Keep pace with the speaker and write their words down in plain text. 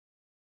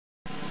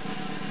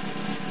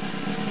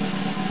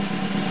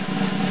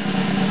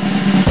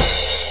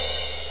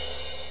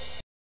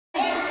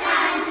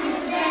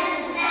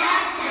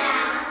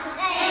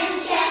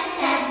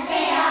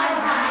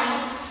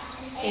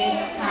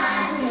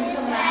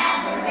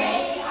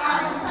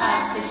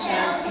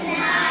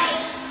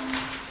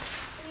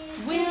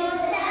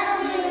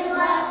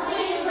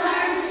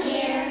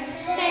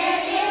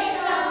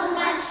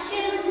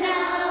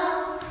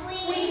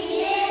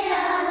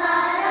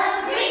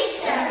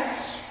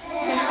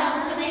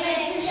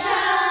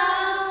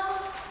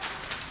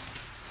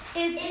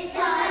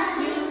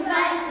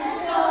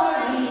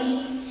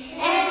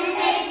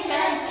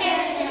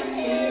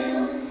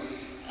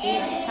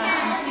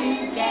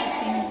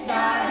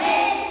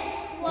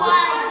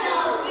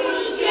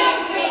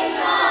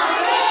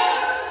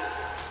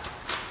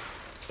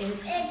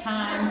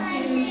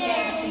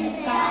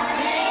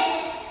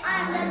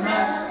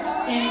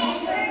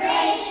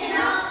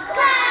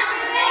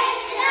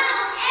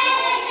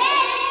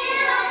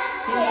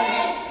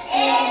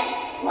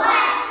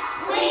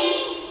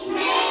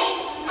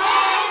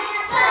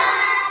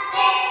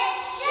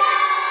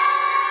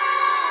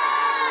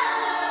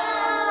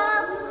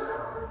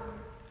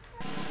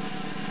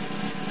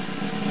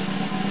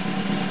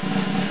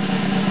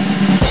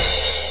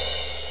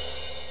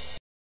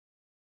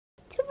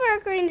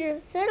park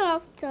rangers set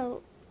off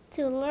to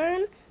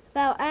learn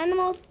about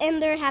animals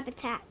and their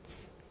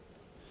habitats.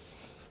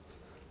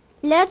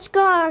 Let's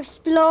go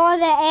explore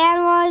the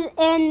animals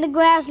in the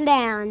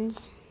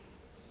grasslands.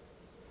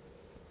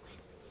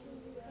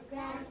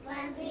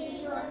 Grasslands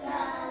we will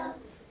go,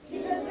 to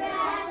the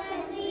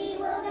grasslands we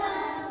will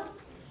go.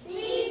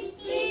 Deep,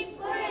 deep,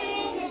 we're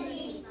in the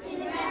deep, to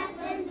the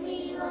grasslands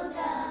we will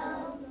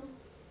go.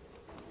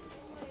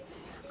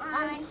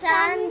 On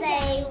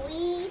Sunday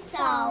we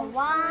saw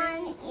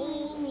one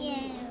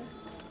emu.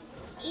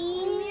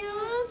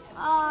 Emus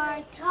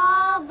are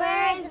tall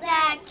birds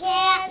that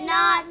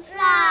cannot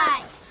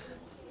fly.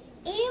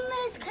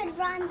 Emus could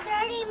run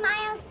 30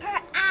 miles per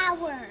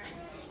hour.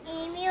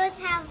 Emus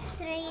have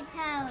 3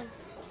 toes.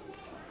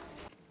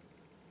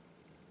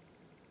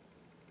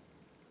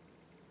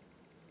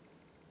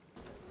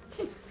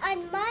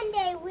 On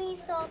Monday, we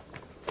saw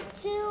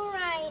 2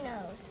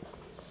 rhinos.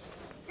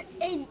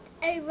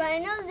 A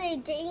rhino is a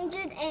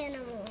endangered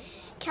animal.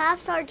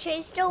 Calves are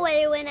chased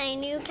away when a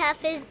new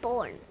calf is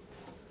born.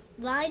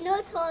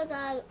 Rhino's horns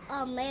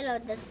are made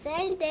of the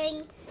same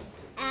thing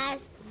as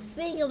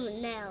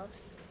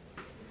fingernails.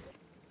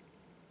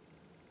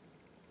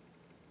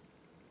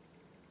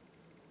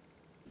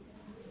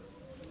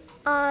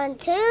 On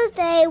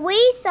Tuesday,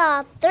 we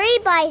saw 3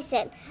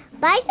 bison.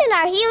 Bison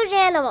are huge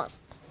animals.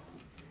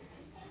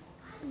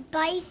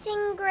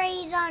 Bison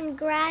graze on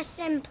grass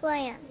and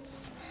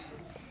plants.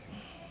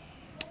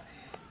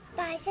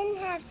 Bison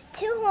has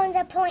 2 horns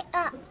that point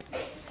up.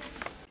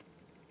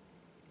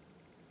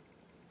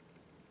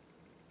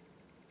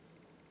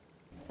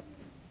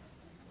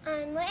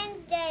 On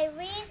Wednesday,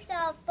 we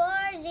saw 4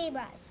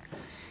 zebras.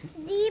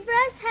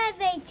 Zebras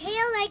have a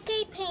tail like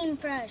a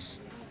paintbrush.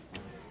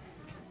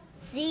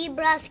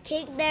 Zebras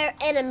kick their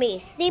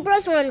enemies.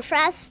 Zebras run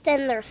fast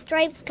and their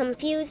stripes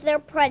confuse their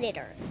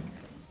predators.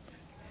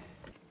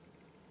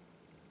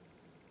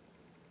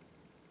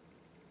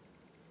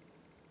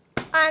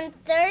 On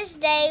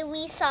Thursday,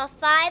 we saw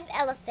 5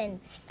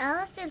 elephants.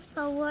 Elephants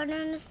put water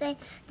in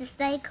to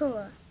stay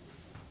cool.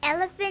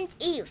 Elephants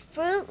eat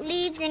fruit,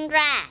 leaves, and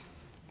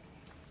grass.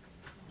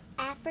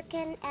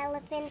 African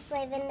elephants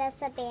live in the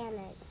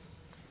savannas.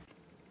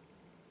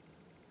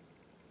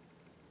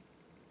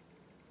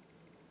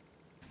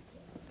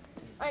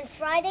 On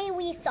Friday,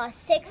 we saw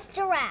 6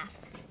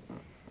 giraffes.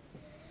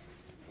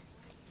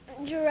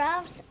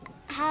 Giraffes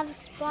have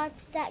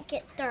spots that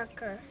get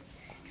darker.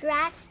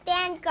 Giraffes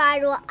stand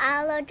guard while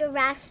other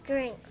giraffes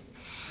drink.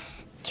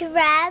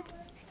 Giraffes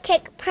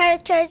kick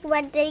predators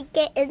when they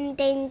get in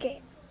danger.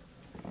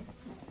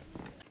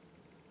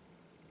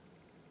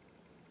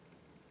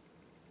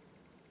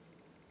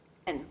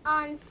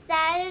 On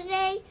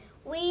Saturday,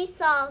 we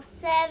saw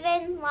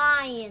 7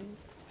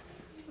 lions.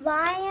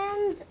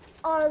 Lions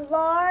are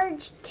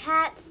large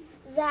cats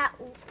that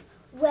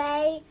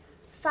weigh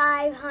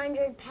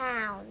 500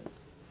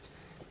 pounds.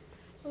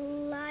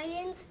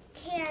 Lions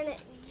can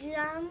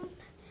jump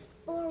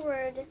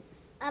forward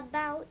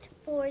about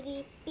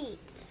 40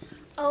 feet.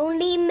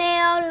 Only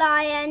male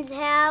lions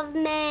have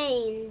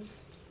manes.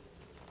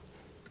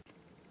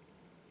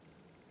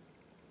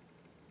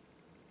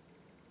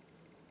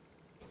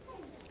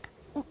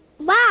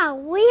 Wow,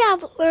 we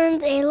have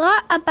learned a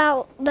lot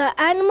about the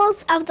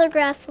animals of the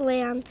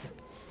grasslands.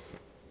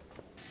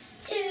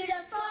 To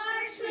the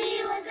forest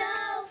we will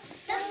go,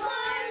 the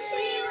forest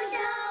we will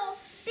go.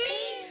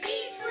 Beep,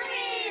 beep, we're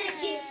in a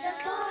jeep, the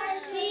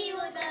forest we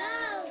will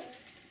go.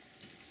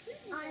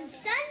 On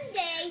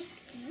Sunday,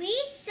 we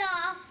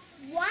saw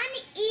 1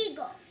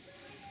 eagle.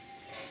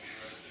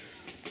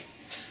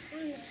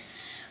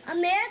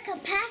 America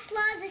passed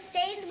laws to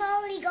save the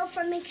bald eagle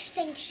from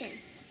extinction.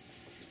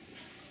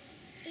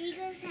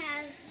 Eagles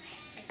have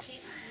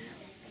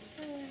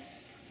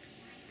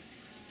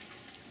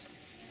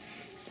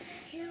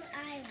two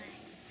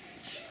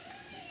eyelines.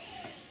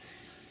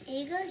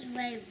 Eagles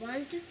lay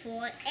 1 to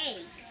 4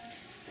 eggs.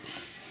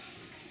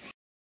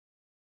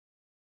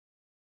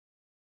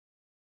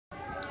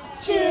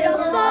 To the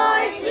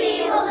forest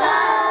we will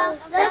go,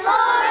 the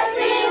forest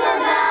we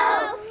will go.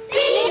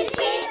 Beep,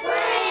 beep,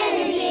 we're in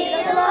a jeep,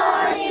 the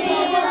forest we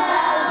will go.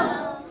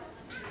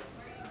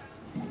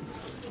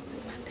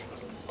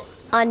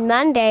 On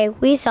Monday,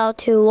 we saw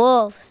 2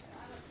 wolves.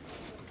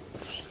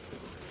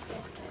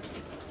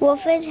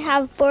 Wolves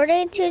have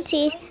 42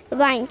 teeth,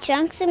 biting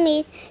chunks of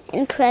meat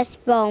and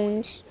crushed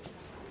bones.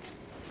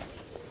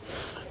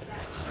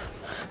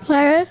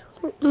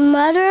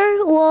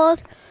 Mother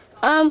wolves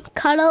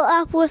cuddle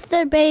up with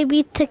their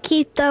baby to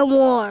keep them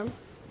warm.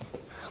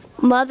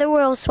 Mother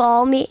will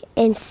swallow meat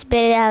and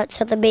spit it out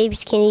so the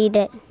babies can eat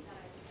it.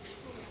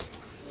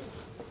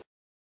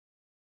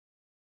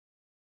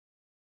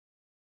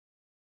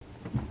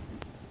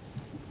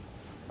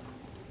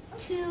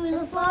 To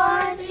the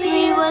forest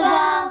we will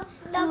go,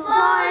 the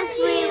forest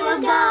we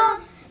will go.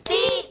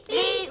 Beep,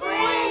 beep, we're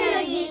in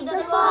a jeep,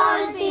 the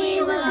forest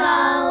we will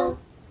go.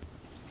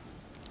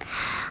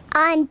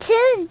 On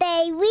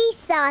Tuesday, we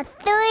saw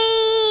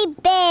 3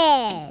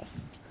 bears.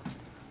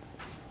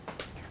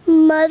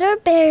 Mother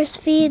bears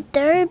feed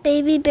their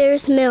baby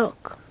bears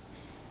milk.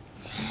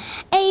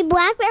 A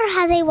black bear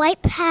has a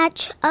white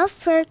patch of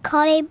fur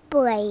called a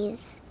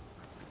blaze.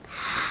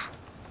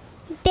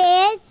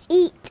 Bears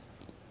eat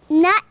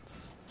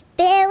nuts,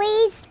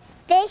 berries,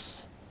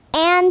 fish,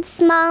 and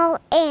small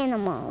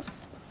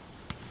animals.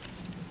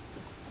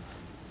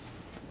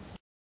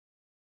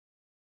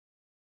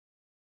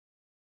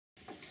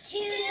 To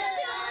the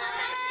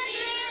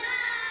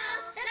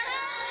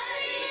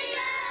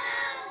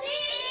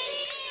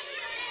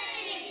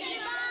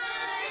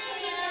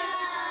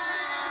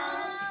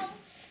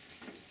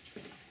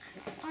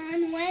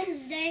On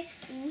Wednesday,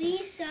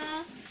 we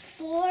saw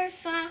 4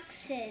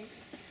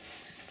 foxes.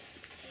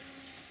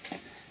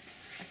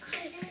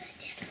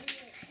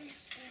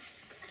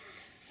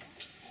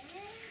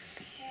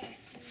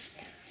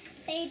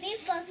 Baby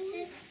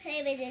foxes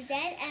play with the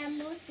dead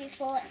animals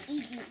before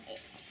eating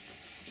it.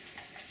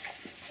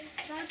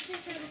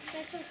 Foxes have a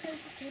special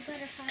sense to keep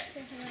other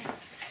foxes away.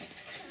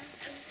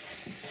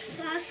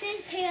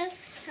 Foxes' tails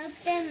help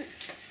them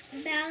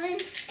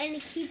balance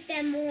and keep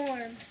them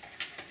warm.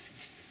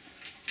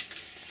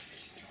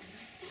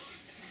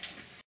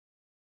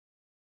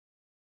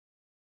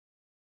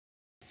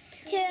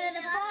 To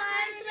the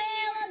forest we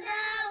will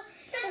go,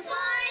 to the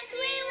forest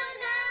we will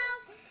go,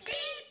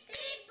 deep,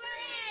 deep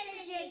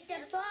energy, to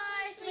the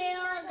forest we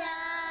will go.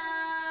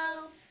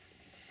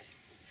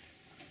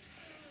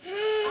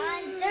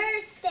 On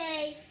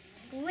Thursday,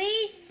 we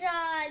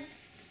saw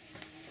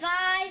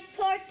 5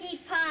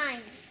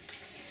 porcupines.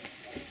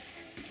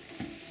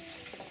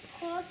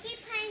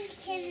 Porcupines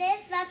can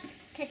live up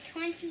to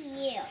 20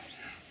 years.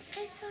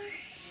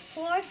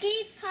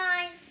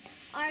 Porcupines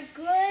are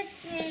good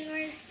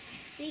swimmers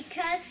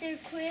because their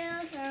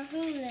quills are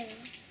hula.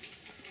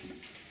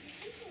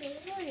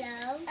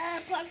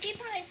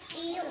 Porcupines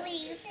eat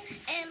leaves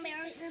and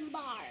berries and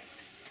bark.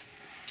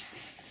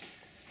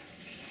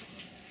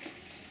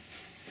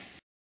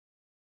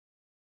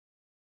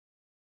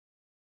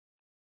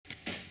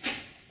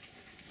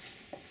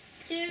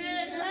 To the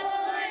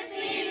forest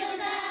we will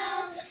go,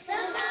 the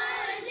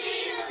forest we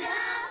will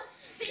go,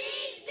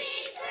 beat,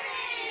 beat for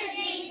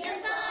energy, the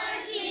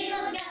forest we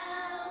will go.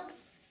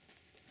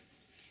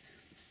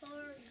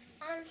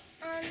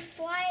 On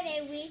Friday,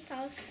 we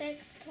saw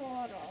 6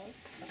 turtles.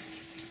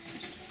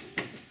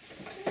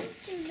 Turtles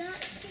do not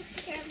take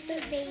care of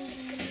their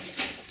babies.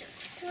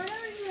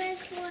 Turtles live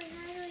for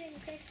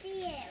 150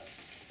 years.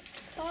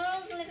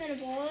 Turtles live in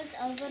bowls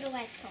over the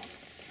West Coast.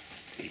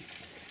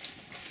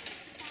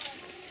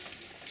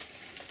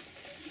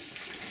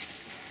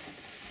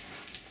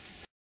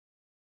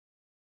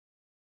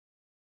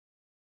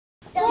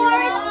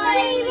 Forest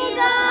we will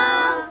go,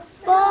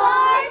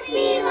 forest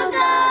we will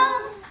go,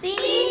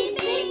 beep,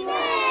 beep,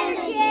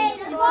 energy,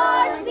 the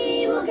forest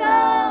we will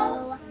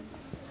go.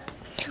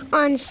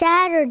 On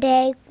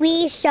Saturday,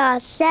 we saw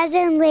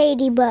 7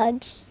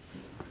 ladybugs.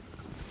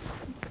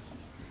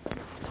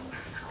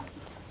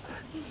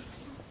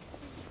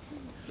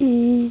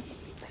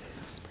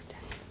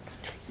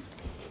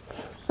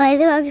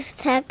 Ladybugs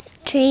attack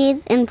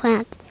trees and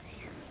plants.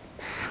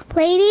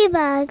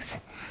 Ladybugs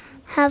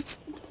have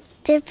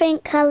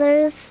different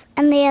colors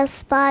and they have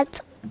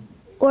spots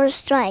or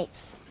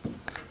stripes.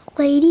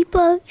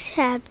 Ladybugs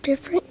have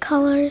different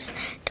colors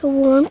to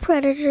warn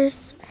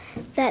predators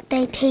that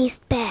they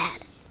taste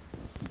bad.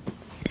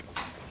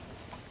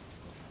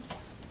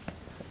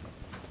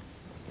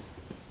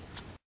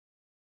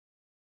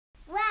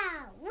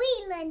 Wow, we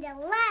learned a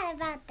lot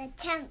about the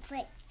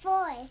temperate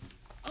forest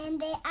and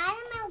the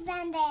animals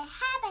and their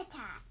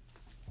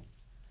habitats.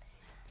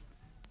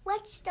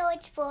 Which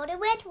stories for the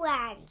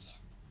wetlands?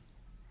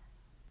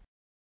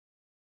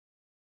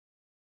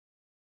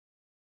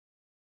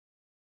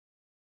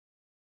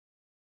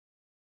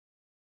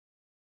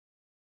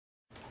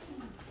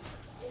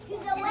 To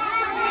the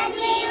wetland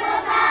we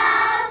will go,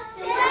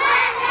 to the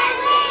wetland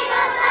we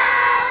will go,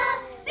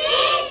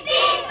 beep,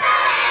 beep for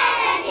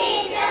energy,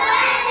 to the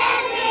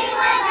wetland we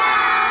will go.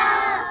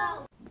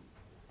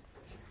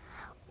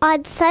 On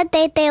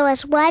Sunday, there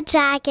was one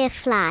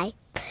dragonfly.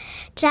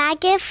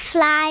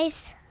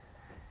 Dragonflies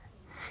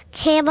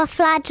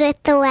camouflage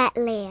with the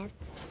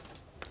wetlands.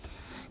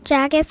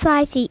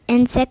 Dragonflies eat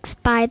insects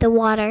by the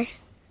water.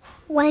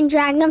 When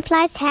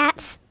dragonflies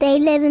hatch, they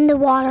live in the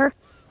water.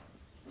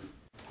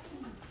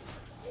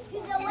 To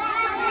the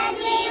wetland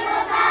we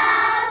will go,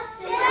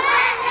 to the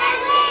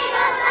wetland we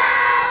will go,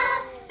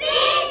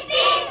 beep,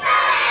 beep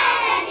for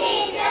energy,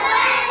 to the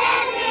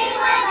wetland we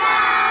will go.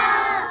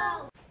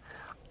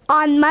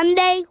 On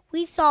Monday,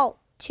 we saw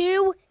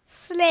 2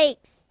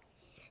 snakes.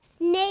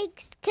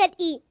 Snakes could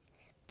eat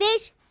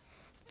fish,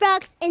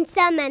 frogs, and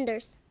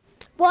salamanders.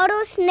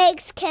 Water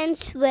snakes can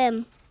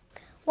swim.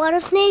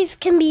 Water snakes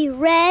can be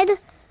red,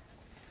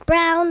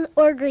 brown,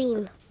 or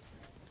green.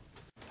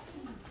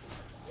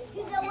 To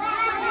the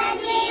wetland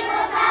we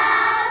will go,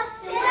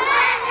 to the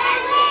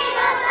wetland we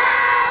will go,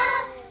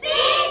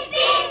 beep,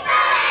 beep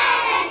for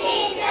energy,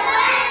 to the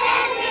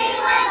wetland we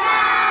will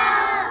go.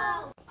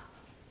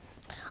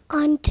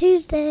 On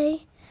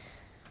Tuesday,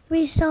 we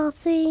we saw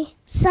 3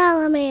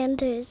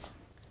 salamanders.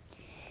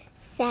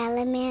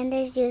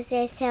 Salamanders use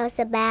their cells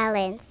to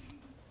balance.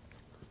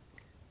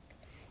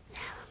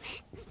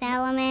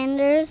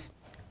 Salamanders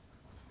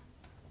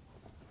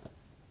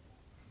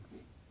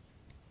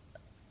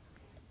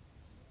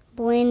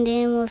blend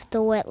in with the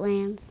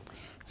wetlands.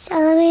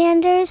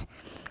 Salamanders,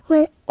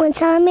 when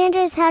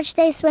salamanders hatch,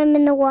 they swim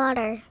in the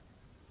water.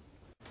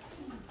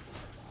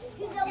 To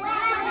the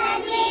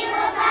wetland we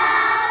will go.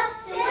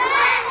 To the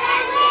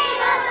wetland we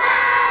will go.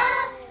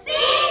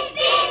 Beep,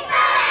 beep,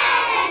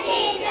 forever. To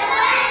the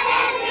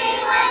wetland we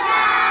will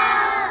go.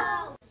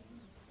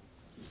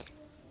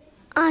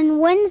 On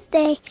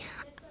Wednesday,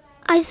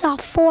 I saw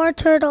 4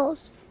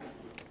 turtles.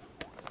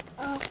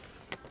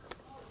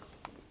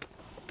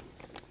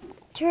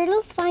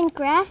 Turtles find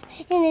grass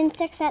and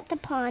insects at the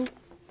pond.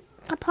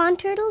 A pond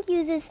turtle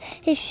uses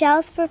his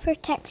shells for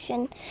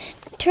protection.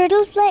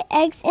 Turtles lay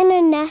eggs in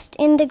a nest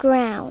in the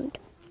ground.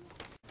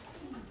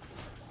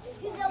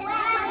 To the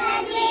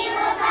wetland we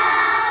will go.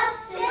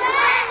 To the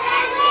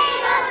wetland we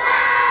will go.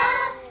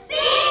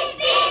 Beep,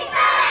 beep,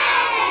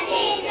 forever.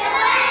 To the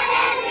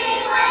wetland we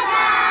will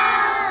go.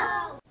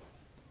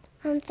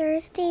 On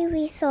Thursday,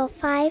 we saw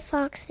 5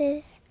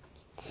 foxes.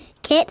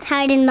 Kids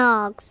hide in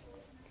logs.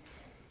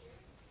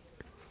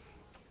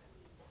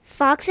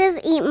 Foxes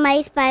eat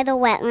mice by the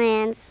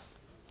wetlands.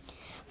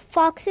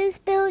 Foxes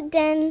build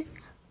den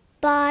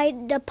by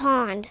the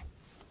pond.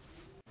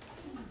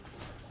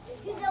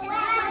 To the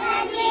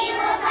wetland we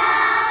will go.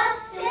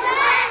 To the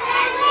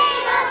wetland we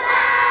will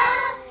go.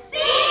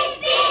 Beep,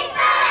 beep,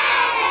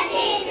 forever.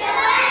 To the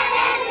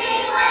wetland we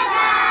will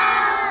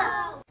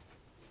go.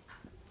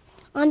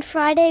 On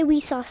Friday, we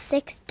saw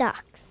 6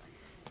 ducks.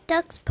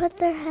 Ducks put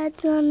their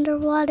heads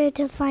underwater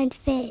to find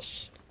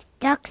fish.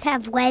 Ducks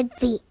have web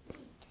feet.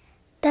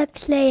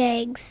 Ducks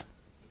lay eggs.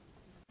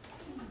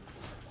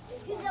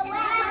 To the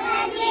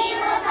wetland we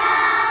will go.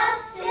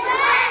 To the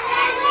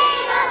wetland we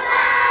will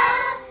go.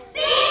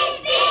 Beep,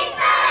 beep,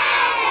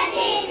 forever.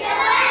 To the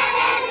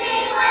wetland we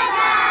will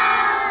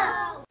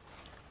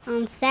go.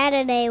 On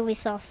Saturday, we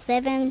saw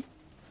 7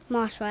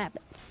 marsh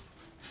rabbits.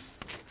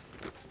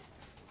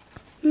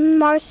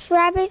 Marsh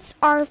rabbits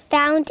are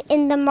found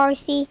in the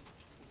marshy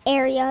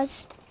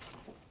areas.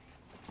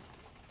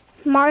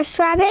 Marsh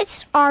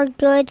rabbits are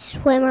good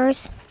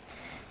swimmers.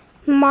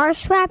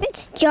 Marsh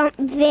rabbits jump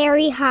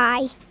very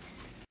high.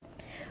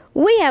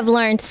 We have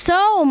learned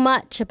so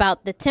much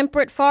about the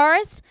temperate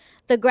forest,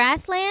 the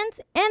grasslands,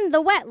 and the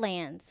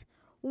wetlands.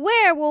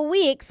 Where will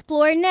we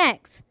explore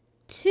next?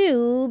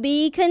 To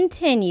be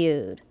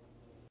continued.